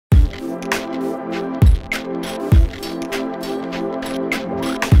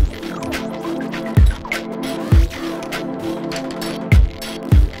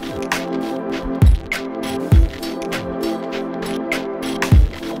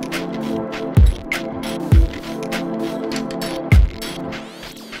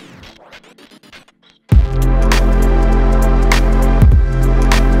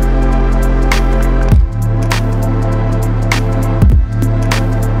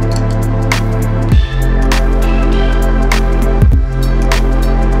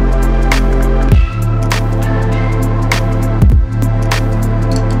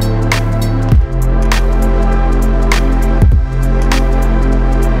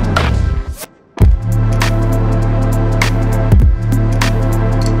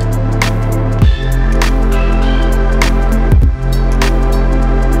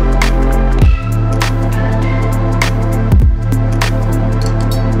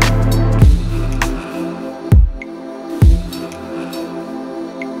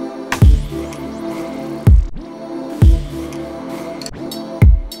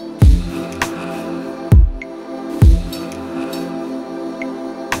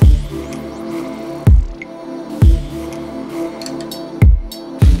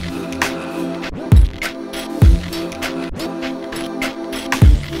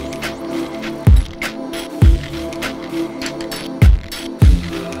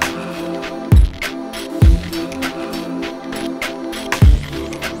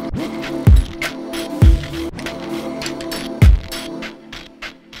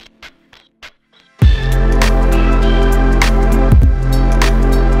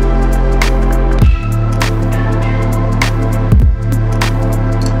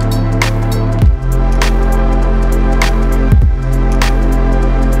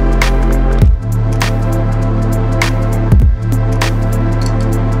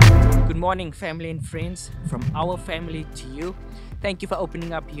morning, family and friends, from our family to you. Thank you for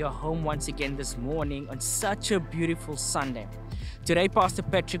opening up your home once again this morning on such a beautiful Sunday. Today, Pastor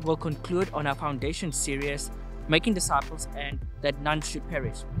Patrick will conclude on our foundation series, Making Disciples and That None Should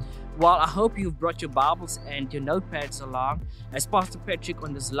Perish. While I hope you've brought your Bibles and your notepads along, as Pastor Patrick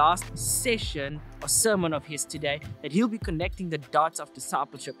on this last session or sermon of his today, that he'll be connecting the dots of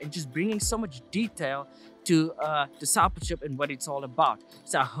discipleship and just bringing so much detail to discipleship and what it's all about.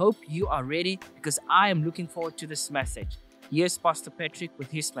 So I hope you are ready, because I am looking forward to this message. Here's Pastor Patrick with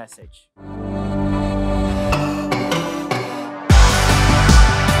his message.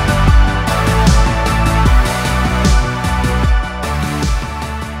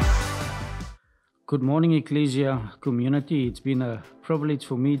 Good morning, Ecclesia community. It's been a privilege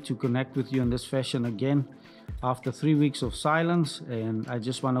for me to connect with you in this fashion again after 3 weeks of silence, and I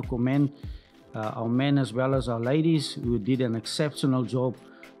just want to commend our men as well as our ladies who did an exceptional job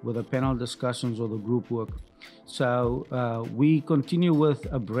with the panel discussions or the group work. So we continue with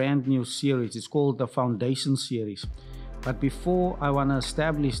a brand new series. It's called the Foundation Series. But before I want to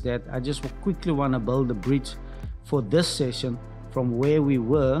establish that, I just quickly want to build a bridge for this session from where we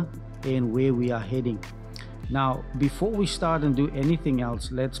were and where we are heading. Now, before we start and do anything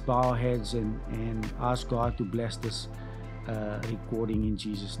else, let's bow our heads and ask God to bless this recording in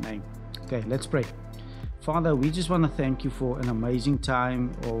Jesus' name. Okay, let's pray. Father, we just want to thank you for an amazing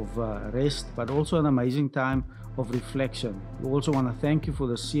time of rest, but also an amazing time of reflection. We also want to thank you for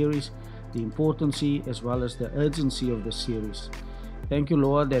the series, the importance as well as the urgency of the series. Thank you,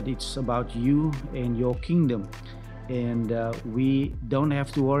 Lord, that it's about you and your kingdom. And we don't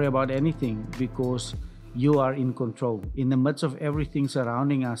have to worry about anything because you are in control. In the midst of everything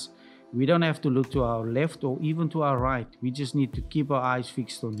surrounding us, we don't have to look to our left or even to our right. We just need to keep our eyes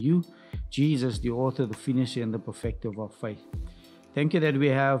fixed on you, Jesus, the author, the finisher, and the perfecter of our faith. Thank you that we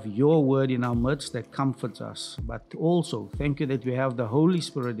have your word in our midst that comforts us. But also, thank you that we have the Holy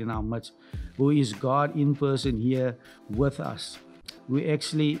Spirit in our midst, who is God in person here with us. Who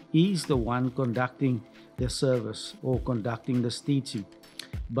actually is the one conducting the service or conducting this teaching.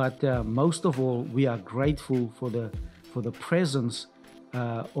 But most of all, we are grateful for the presence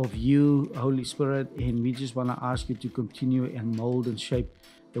of you, Holy Spirit, and we just want to ask you to continue and mold and shape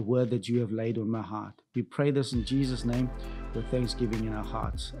the word that you have laid on my heart. We pray this in Jesus' name with thanksgiving in our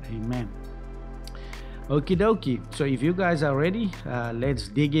hearts. Amen. Okie dokie. So if you guys are ready, let's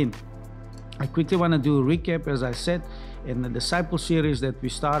dig in. I quickly want to do a recap, as I said, in the disciple series that we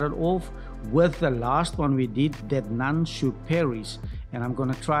started off with. The last one we did, that none should perish, and I'm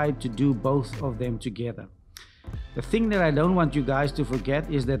going to try to do both of them together. The thing that I don't want you guys to forget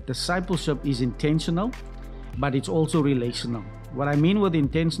is that discipleship is intentional, but it's also relational. What I mean with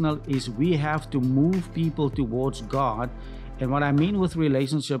intentional is we have to move people towards God, and what I mean with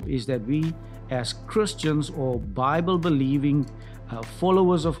relationship is that we as Christians or Bible-believing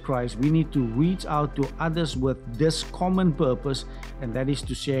followers of Christ, we need to reach out to others with this common purpose, and that is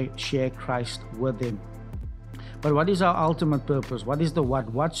to share Christ with them. But what is our ultimate purpose? What is the what?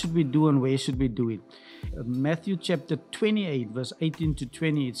 What should we do and where should we do it? Matthew chapter 28 verse 18 to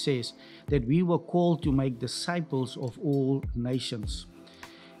 20, it says that we were called to make disciples of all nations.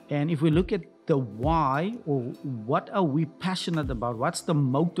 And if we look at the why, or what are we passionate about, what's the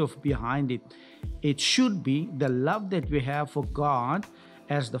motive behind it, it should be the love that we have for God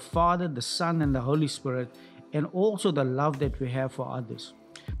as the Father, the Son, and the Holy Spirit, and also the love that we have for others.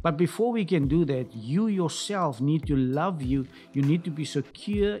 But before we can do that, you yourself need to love you. You need to be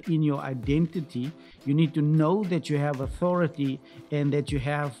secure in your identity. You need to know that you have authority and that you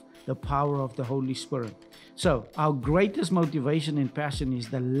have the power of the Holy Spirit. So our greatest motivation and passion is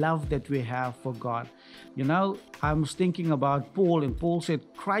the love that we have for God. You know, I was thinking about Paul, and Paul said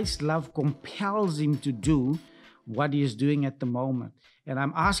Christ's love compels him to do what he is doing at the moment. And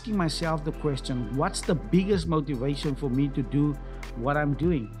I'm asking myself the question, what's the biggest motivation for me to do what I'm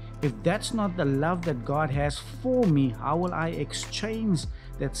doing? If that's not the love that God has for me, how will I exchange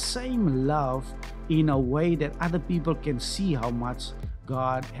that same love in a way that other people can see how much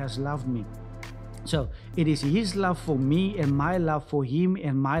God has loved me? So it is his love for me and my love for him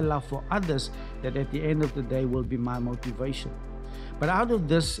and my love for others that at the end of the day will be my motivation. But out of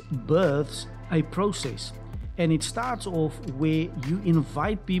this births a process. And it starts off where you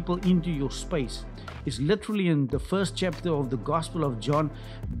invite people into your space. It's literally in the first chapter of the Gospel of John,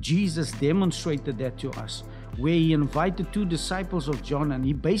 Jesus demonstrated that to us, where he invited two disciples of John, and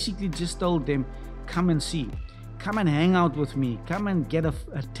he basically just told them, come and see. come and hang out with me. Come and get a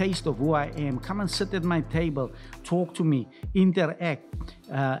taste of who I am. Come and sit at my table. Talk to me. Interact.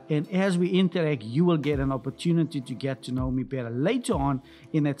 And as we interact, you will get an opportunity to get to know me better. Later on,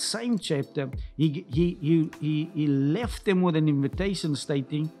 in that same chapter, he left them with an invitation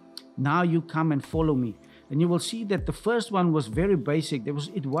stating, now you come and follow me. And you will see that the first one was very basic.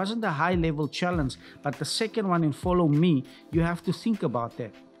 It wasn't a high-level challenge, but the second one in follow me, you have to think about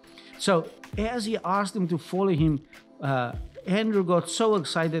that. So as he asked them to follow him, Andrew got so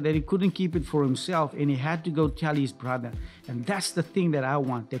excited that he couldn't keep it for himself, and he had to go tell his brother. And that's the thing that I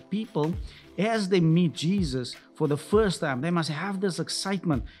want, that people, as they meet Jesus for the first time, they must have this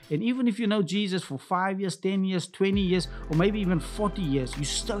excitement. And even if you know Jesus for 5 years, 10 years, 20 years, or maybe even 40 years, you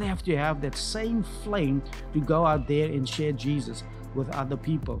still have to have that same flame to go out there and share Jesus with other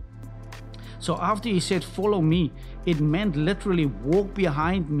people. So after he said, follow me, it meant literally walk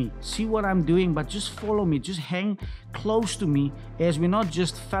behind me, see what I'm doing, but just follow me, just hang close to me as we're not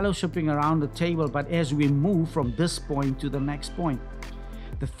just fellowshipping around the table, but as we move from this point to the next point.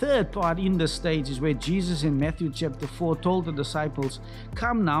 The third part in this stage is where Jesus in Matthew chapter 4 told the disciples,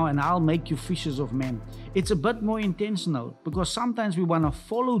 come now and I'll make you fishers of men. It's a bit more intentional because sometimes we want to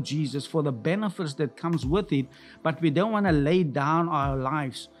follow Jesus for the benefits that comes with it, but we don't want to lay down our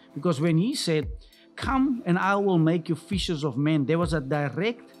lives. Because when he said, come and I will make you fishers of men, there was a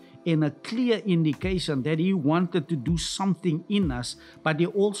direct and a clear indication that he wanted to do something in us, but he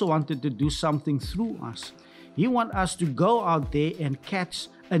also wanted to do something through us. He wants us to go out there and catch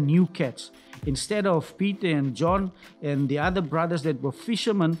a new catch. Instead of Peter and John and the other brothers that were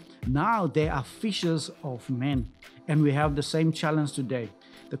fishermen, now they are fishers of men. And we have the same challenge today.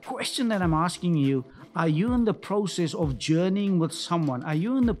 The question that I'm asking you, are you in the process of journeying with someone? Are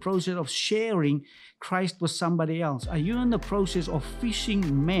you in the process of sharing Christ with somebody else? Are you in the process of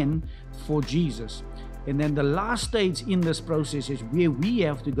fishing men for Jesus? And then the last stage in this process is where we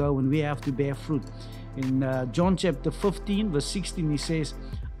have to go and we have to bear fruit. In John chapter 15 verse 16 he says,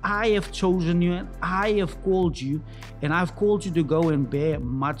 I have chosen you and I have called you, and I've called you to go and bear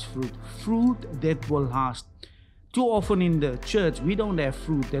much fruit, fruit that will last. Too often in the church, we don't have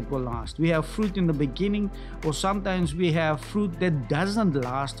fruit that will last. We have fruit in the beginning, or sometimes we have fruit that doesn't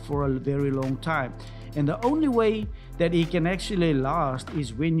last for a very long time. And the only way that it can actually last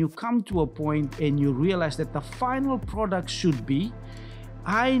is when you come to a point and you realize that the final product should be,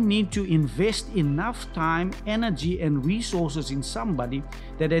 I need to invest enough time, energy, and resources in somebody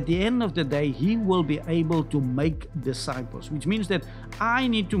that at the end of the day, he will be able to make disciples, which means that I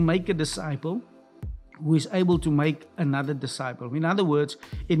need to make a disciple who is able to make another disciple. In other words,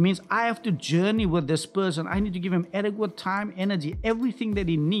 it means I have to journey with this person. I need to give him adequate time, energy, everything that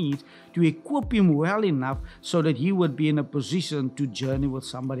he needs to equip him well enough so that he would be in a position to journey with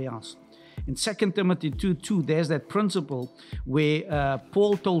somebody else. In 2 Timothy 2:2, there's that principle where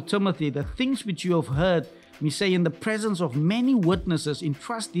Paul told Timothy, the things which you have heard me say in the presence of many witnesses,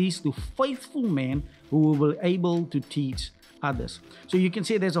 entrust these to faithful men who will be able to teach others. So you can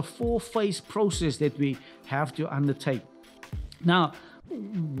see there's a four-phase process that we have to undertake. Now,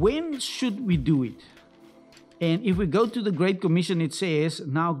 when should we do it? And if we go to the Great Commission, it says,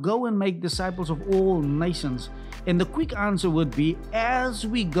 now go and make disciples of all nations. And the quick answer would be, as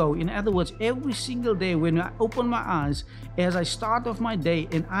we go. In other words, every single day when I open my eyes, as I start off my day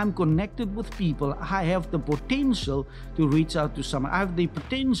and I'm connected with people, I have the potential to reach out to someone. I have the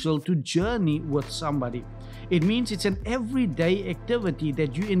potential to journey with somebody. It means it's an everyday activity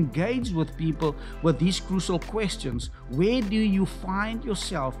that you engage with people with these crucial questions. Where do you find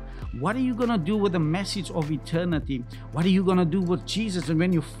yourself? What are you going to do with the message of eternity? What are you going to do with Jesus? And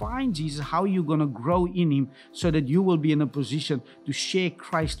when you find Jesus, how are you going to grow in him so that you will be in a position to share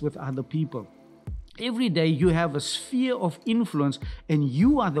Christ with other people? Every day you have a sphere of influence, and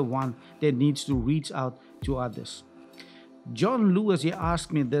you are the one that needs to reach out to others. John Lewis, he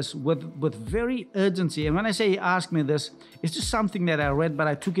asked me this with very urgency. And when I say he asked me this, it's just something that I read, but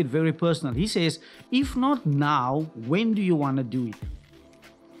I took it very personal. He says, if not now, when do you want to do it?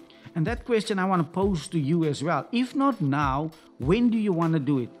 And that question I want to pose to you as well. If not now, when do you want to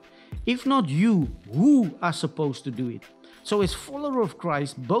do it? If not you, who are supposed to do it? So as follower of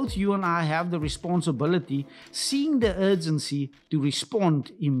Christ, both you and I have the responsibility, seeing the urgency, to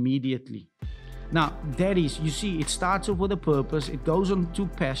respond immediately. Now, that is, you see, it starts off with a purpose, it goes on to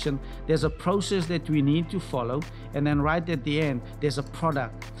passion, there's a process that we need to follow, and then right at the end, there's a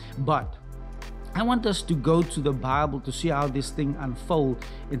product. But I want us to go to the Bible to see how this thing unfolds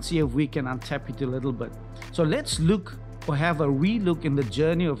and see if we can untap it a little bit. So let's look or have a relook in the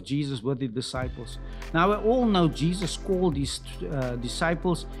journey of Jesus with the disciples. Now, we all know Jesus called his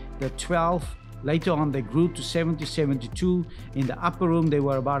disciples the 12 Later on, they grew to 70, 72. In the upper room, they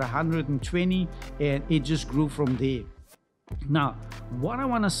were about 120, and it just grew from there. Now, what I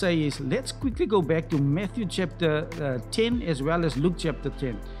want to say is, let's quickly go back to Matthew chapter 10 as well as Luke chapter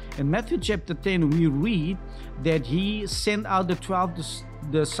 10. In Matthew chapter 10, we read that he sent out the 12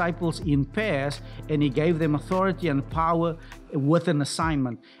 disciples in pairs, and he gave them authority and power with an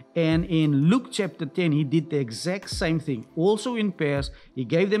assignment. And in Luke chapter 10, he did the exact same thing. Also in pairs, he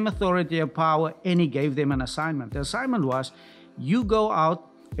gave them authority and power, and he gave them an assignment. The assignment was, you go out,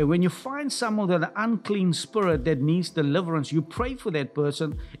 and when you find someone with an unclean spirit that needs deliverance, you pray for that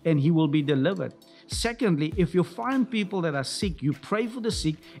person and he will be delivered. Secondly, if you find people that are sick, you pray for the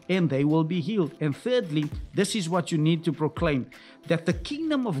sick and they will be healed. And thirdly, this is what you need to proclaim, that the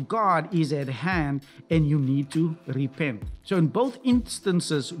kingdom of God is at hand and you need to repent. So in both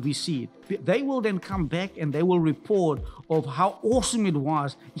instances, we see it. They will then come back and they will report of how awesome it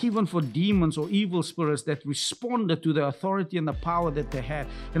was, even for demons or evil spirits that responded to the authority and the power that they had.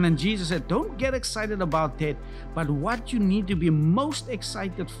 And then Jesus said, don't get excited about that, but what you need to be most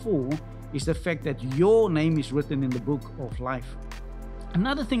excited for is the fact that your name is written in the book of life.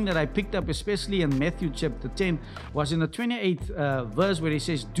 Another thing that I picked up, especially in Matthew chapter 10, was in the 28th verse where he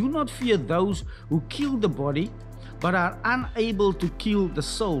says, do not fear those who kill the body, but are unable to kill the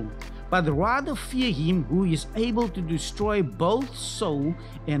soul, but rather fear him who is able to destroy both soul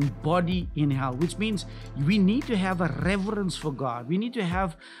and body in hell. Which means we need to have a reverence for God. We need to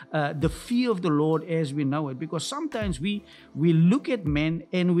have the fear of the Lord as we know it, because sometimes we look at men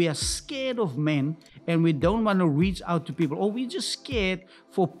and we are scared of men and we don't want to reach out to people, or we're just scared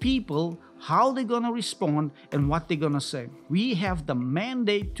for people, how they're going to respond and what they're going to say. We have the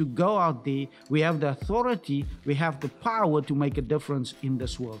mandate to go out there. We have the authority. We have the power to make a difference in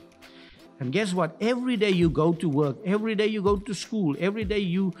this world. And guess what? Every day you go to work, every day you go to school, every day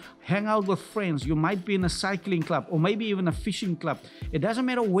you hang out with friends. You might be in a cycling club or maybe even a fishing club. It doesn't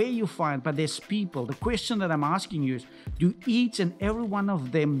matter where you find, but there's people. The question that I'm asking you is, do each and every one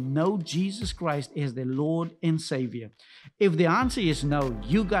of them know Jesus Christ as their Lord and Savior? If the answer is no,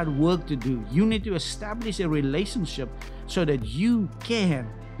 you got work to do. You need to establish a relationship so that you can.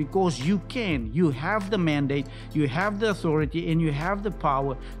 Because you can. You have the mandate, you have the authority, and you have the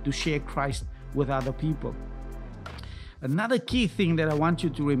power to share Christ with other people. Another key thing that I want you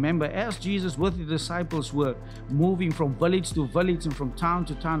to remember, as Jesus with the disciples were moving from village to village and from town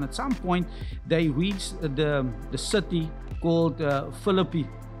to town, at some point they reached the city called Philippi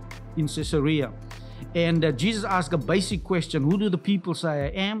in Caesarea. And Jesus asked a basic question, who do the people say I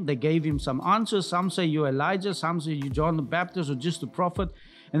am? They gave him some answers. Some say you're Elijah, some say you're John the Baptist or just a prophet.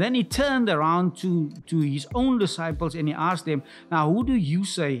 And then he turned around to his own disciples and he asked them, now who do you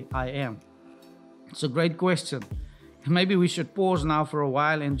say I am? It's a great question. Maybe we should pause now for a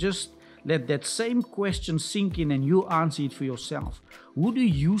while and just let that same question sink in and you answer it for yourself. Who do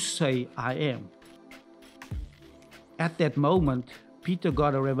you say I am? At that moment, Peter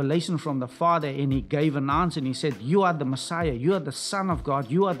got a revelation from the Father and he gave an answer and he said, you are the Messiah, you are the Son of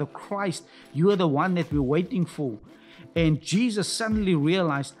God, you are the Christ, you are the one that we're waiting for. And Jesus suddenly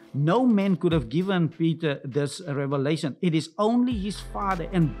realized no man could have given Peter this revelation. It is only his Father.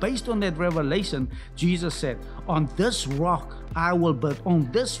 And based on that revelation, Jesus said, on this rock I will build,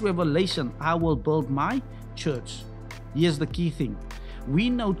 on this revelation I will build my church. Here's the key thing. We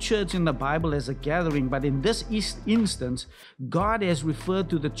know church in the Bible as a gathering, but in this instance, God has referred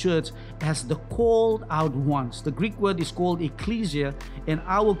to the church as the called out ones. The Greek word is called ecclesia, and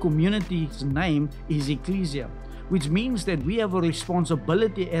our community's name is ecclesia, which means that we have a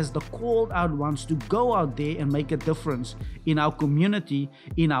responsibility as the called out ones to go out there and make a difference in our community,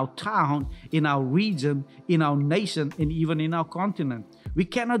 in our town, in our region, in our nation, and even in our continent. We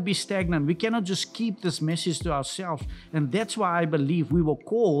cannot be stagnant. We cannot just keep this message to ourselves. And that's why I believe we were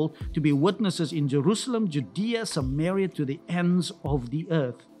called to be witnesses in Jerusalem, Judea, Samaria, to the ends of the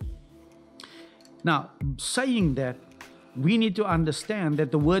earth. Now, saying that, we need to understand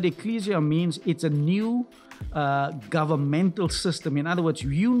that the word ecclesia means it's a new governmental system. In other words,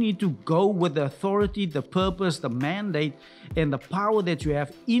 you need to go with the authority, the purpose, the mandate, and the power that you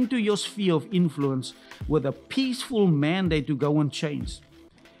have into your sphere of influence with a peaceful mandate to go and change.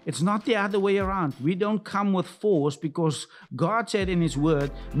 It's not the other way around. We don't come with force, because God said in his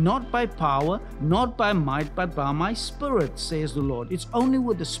word, not by power, not by might, but by my spirit, says the Lord. It's only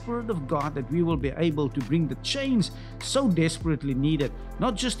with the Spirit of God that we will be able to bring the change so desperately needed,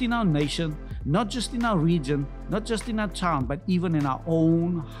 not just in our nation, not just in our region, not just in our town, but even in our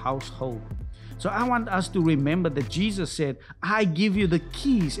own household. So I want us to remember that Jesus said, I give you the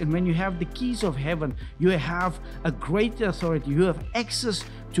keys. And when you have the keys of heaven, you have a greater authority. You have access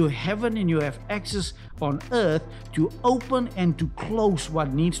to heaven and you have access on earth to open and to close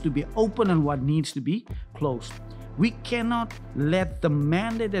what needs to be open and what needs to be closed. We cannot let the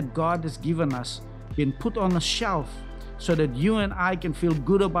mandate that God has given us be put on a shelf so that you and I can feel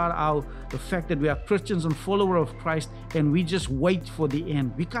good about the fact that we are Christians and followers of Christ, and we just wait for the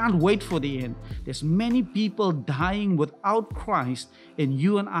end. We can't wait for the end. There's many people dying without Christ, and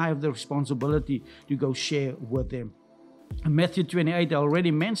you and I have the responsibility to go share with them. In Matthew 28, I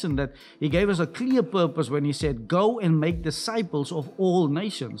already mentioned that He gave us a clear purpose when He said, "Go and make disciples of all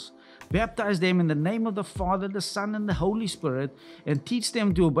nations. Baptize them in the name of the Father, the Son, and the Holy Spirit, and teach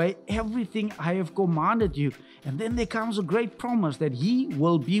them to obey everything I have commanded you." And then there comes a great promise that He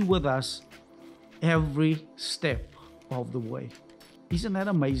will be with us every step of the way. Isn't that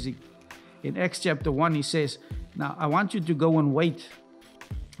amazing? In Acts chapter 1, He says, "Now I want you to go and wait."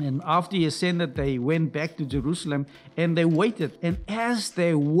 And after He ascended, they went back to Jerusalem and they waited. And as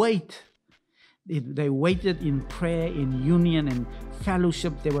they waited in prayer, in union, and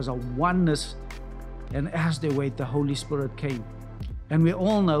fellowship. There was a oneness. And as they wait, the Holy Spirit came. And we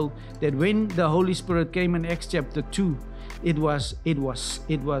all know that when the Holy Spirit came in Acts chapter 2, it wasn't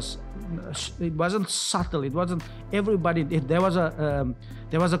subtle. It wasn't everybody. There was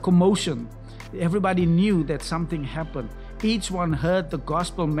a commotion. Everybody knew that something happened. Each one heard the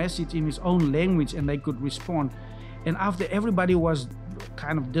gospel message in his own language, and they could respond. And after everybody was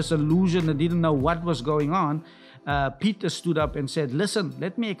kind of disillusioned and didn't know what was going on, Peter stood up and said, "Listen,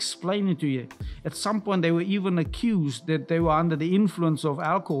 let me explain it to you." At some point, they were even accused that they were under the influence of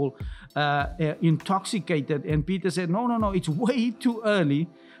alcohol, intoxicated. And Peter said, No, it's way too early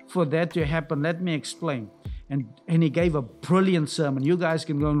for that to happen. Let me explain. And he gave a brilliant sermon. You guys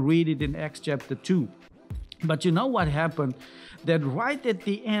can go and read it in Acts chapter 2. But you know what happened? That right at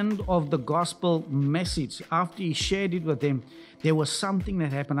the end of the gospel message, after he shared it with them, there was something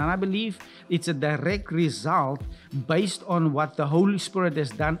that happened. And I believe it's a direct result based on what the Holy Spirit has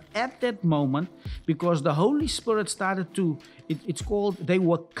done at that moment, because the Holy Spirit started to, it's called, they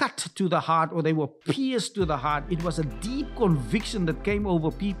were cut to the heart, or they were pierced to the heart. It was a deep conviction that came over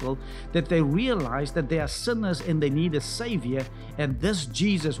people, that they realized that they are sinners and they need a Savior. And this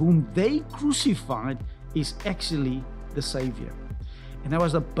Jesus, whom they crucified, is actually the Savior. And that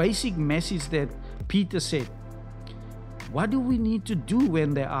was the basic message that Peter said. What do we need to do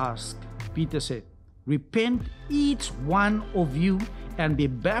when they ask? Peter said, "Repent each one of you and be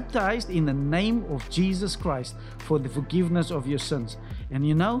baptized in the name of Jesus Christ for the forgiveness of your sins." And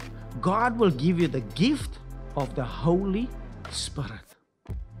you know, God will give you the gift of the Holy Spirit.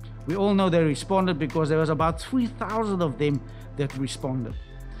 We all know they responded, because there was about 3,000 of them that responded.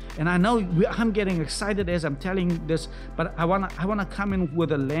 And I know I'm getting excited as I'm telling this, but I wanna come in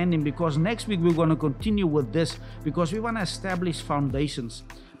with a landing, because next week we're going to continue with this, because we want to establish foundations.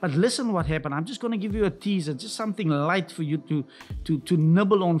 But listen what happened. I'm just going to give you a teaser, just something light for you to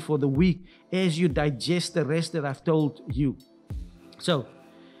nibble on for the week as you digest the rest that I've told you. So,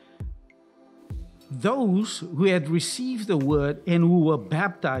 those who had received the word and who were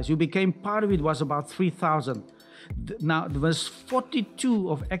baptized, who became part of it, was about 3,000. Now, verse 42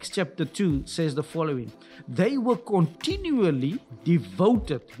 of Acts chapter 2 says the following: "They were continually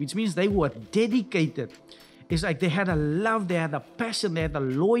devoted," which means they were dedicated. It's like they had a love, they had a passion, they had a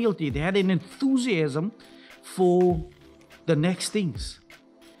loyalty, they had an enthusiasm for the next things.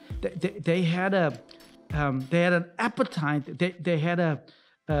 They had an appetite. They had a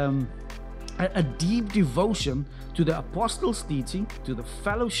deep devotion to the apostles' teaching, to the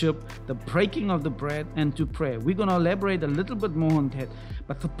fellowship, the breaking of the bread, and to prayer. We're going to elaborate a little bit more on that.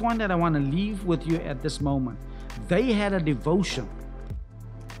 But the point that I want to leave with you at this moment, they had a devotion.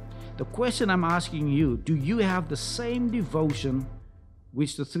 The question I'm asking you, do you have the same devotion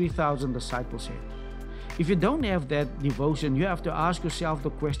which the 3,000 disciples had? If you don't have that devotion, you have to ask yourself the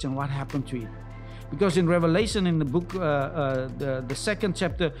question, what happened to it? Because in Revelation, in the book, the second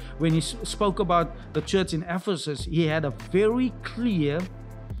chapter, when he spoke about the church in Ephesus, he had a very clear,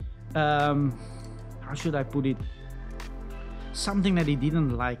 how should I put it, something that he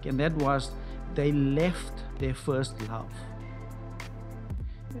didn't like, and that was they left their first love.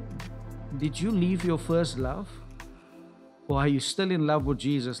 Did you leave your first love? Or are you still in love with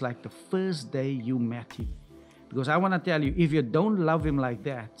Jesus like the first day you met him? Because I want to tell you, if you don't love him like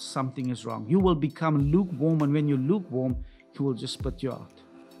that, something is wrong. You will become lukewarm, and when you're lukewarm, he will just spit you out.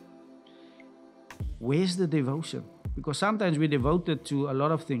 Where's the devotion? Because sometimes we're devoted to a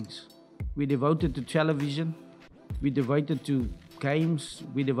lot of things. We're devoted to television. We're devoted to games.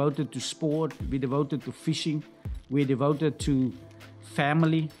 We're devoted to sport. We're devoted to fishing. We're devoted to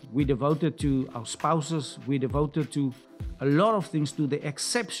family, we're devoted to our spouses, we're devoted to a lot of things, to the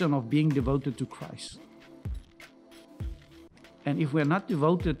exception of being devoted to Christ. And if we're not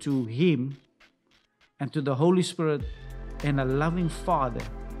devoted to Him and to the Holy Spirit and a loving Father,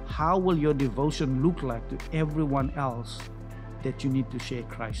 how will your devotion look like to everyone else that you need to share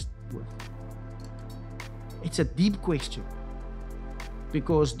Christ with? It's a deep question,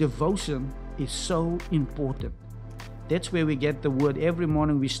 because devotion is so important. That's where we get the word. Every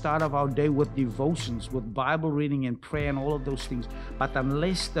morning we start off our day with devotions, with Bible reading and prayer and all of those things. But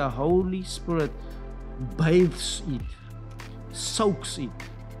unless the Holy Spirit bathes it, soaks it,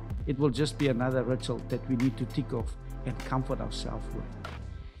 it will just be another ritual that we need to tick off and comfort ourselves with.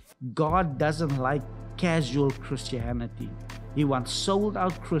 God doesn't like casual Christianity. He wants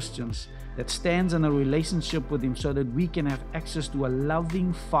sold-out Christians that stands in a relationship with Him so that we can have access to a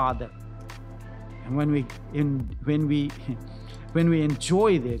loving Father. And when we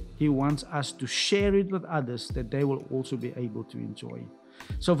enjoy that, He wants us to share it with others, that they will also be able to enjoy it.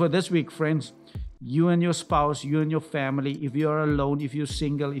 So for this week, friends, you and your spouse, you and your family, if you're alone, if you're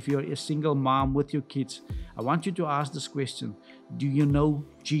single, if you're a single mom with your kids, I want you to ask this question: do you know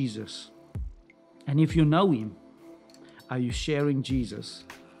Jesus? And if you know Him, are you sharing Jesus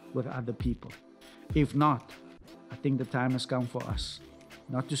with other people? If not, I think the time has come for us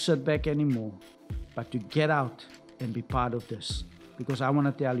not to sit back anymore, but to get out and be part of this. Because I want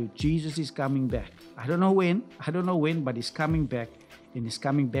to tell you, Jesus is coming back. I don't know when, but He's coming back, and He's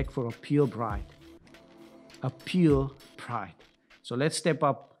coming back for a pure bride. A pure bride. So let's step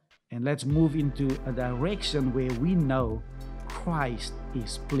up and let's move into a direction where we know Christ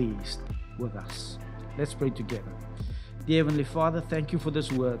is pleased with us. Let's pray together. Dear Heavenly Father, thank You for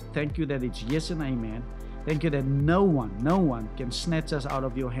this word. Thank You that it's yes and amen. Thank You that no one can snatch us out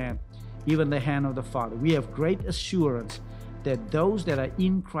of Your hand, even the hand of the Father. We have great assurance that those that are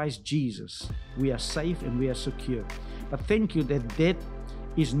in Christ Jesus, we are safe and we are secure. But thank You that that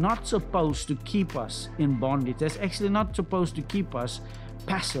is not supposed to keep us in bondage. That's actually not supposed to keep us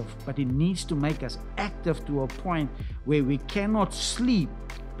passive, but it needs to make us active to a point where we cannot sleep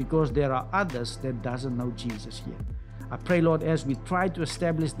because there are others that doesn't know Jesus yet. I pray, Lord, as we try to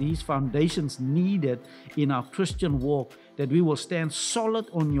establish these foundations needed in our Christian walk, that we will stand solid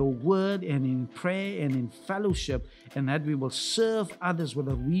on Your word and in prayer and in fellowship, and that we will serve others with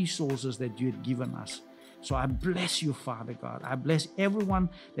the resources that You had given us. So I bless You, Father God. I bless everyone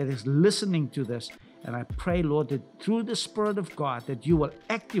that is listening to this. And I pray, Lord, that through the Spirit of God, that You will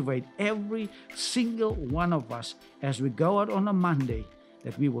activate every single one of us as we go out on a Monday,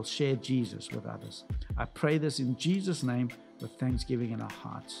 that we will share Jesus with others. I pray this in Jesus' name with thanksgiving in our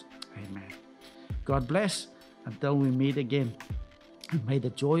hearts. Amen. God bless until we meet again. And may the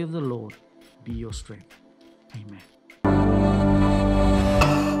joy of the Lord be your strength. Amen.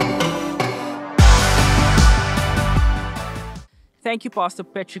 Thank you, Pastor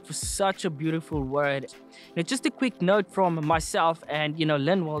Patrick, for such a beautiful word. Now, just a quick note from myself and,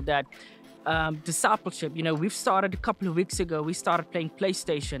 Linwell, that discipleship, we've started a couple of weeks ago. We started playing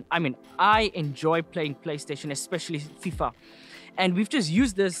PlayStation. I enjoy playing PlayStation, especially FIFA. And we've just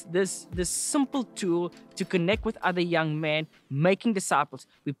used this simple tool to connect with other young men, making disciples.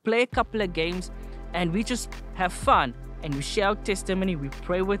 We play a couple of games and we just have fun. And we share our testimony, we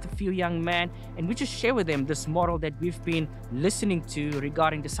pray with a few young men, and we just share with them this model that we've been listening to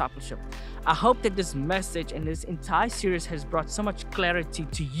regarding discipleship. I hope that this message and this entire series has brought so much clarity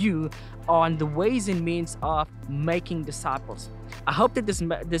to you on the ways and means of making disciples. I hope that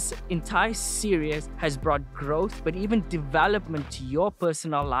this entire series has brought growth, but even development to your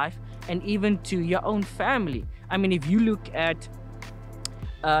personal life and even to your own family. If you look at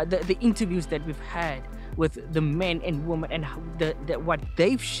the interviews that we've had with the men and women and what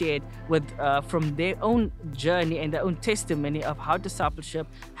they've shared with from their own journey and their own testimony of how discipleship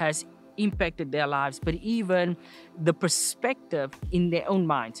has impacted their lives, but even the perspective in their own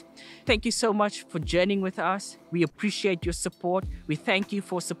minds. Thank you so much for journeying with us. We appreciate your support. We thank you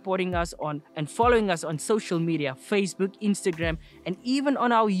for supporting us on and following us on social media, Facebook, Instagram, and even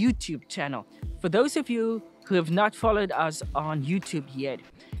on our YouTube channel. For those of you who have not followed us on YouTube yet,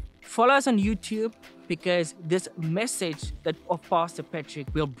 follow us on YouTube, because this message of Pastor Patrick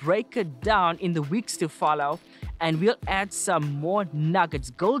will break it down in the weeks to follow, and we'll add some more nuggets,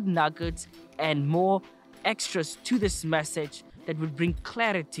 gold nuggets, and more extras to this message that will bring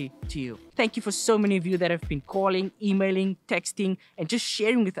clarity to you. Thank you for so many of you that have been calling, emailing, texting, and just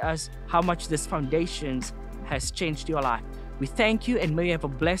sharing with us how much this foundations has changed your life. We thank you, and may you have a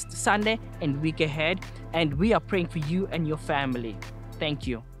blessed Sunday and week ahead, and we are praying for you and your family. Thank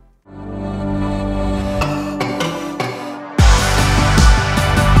you.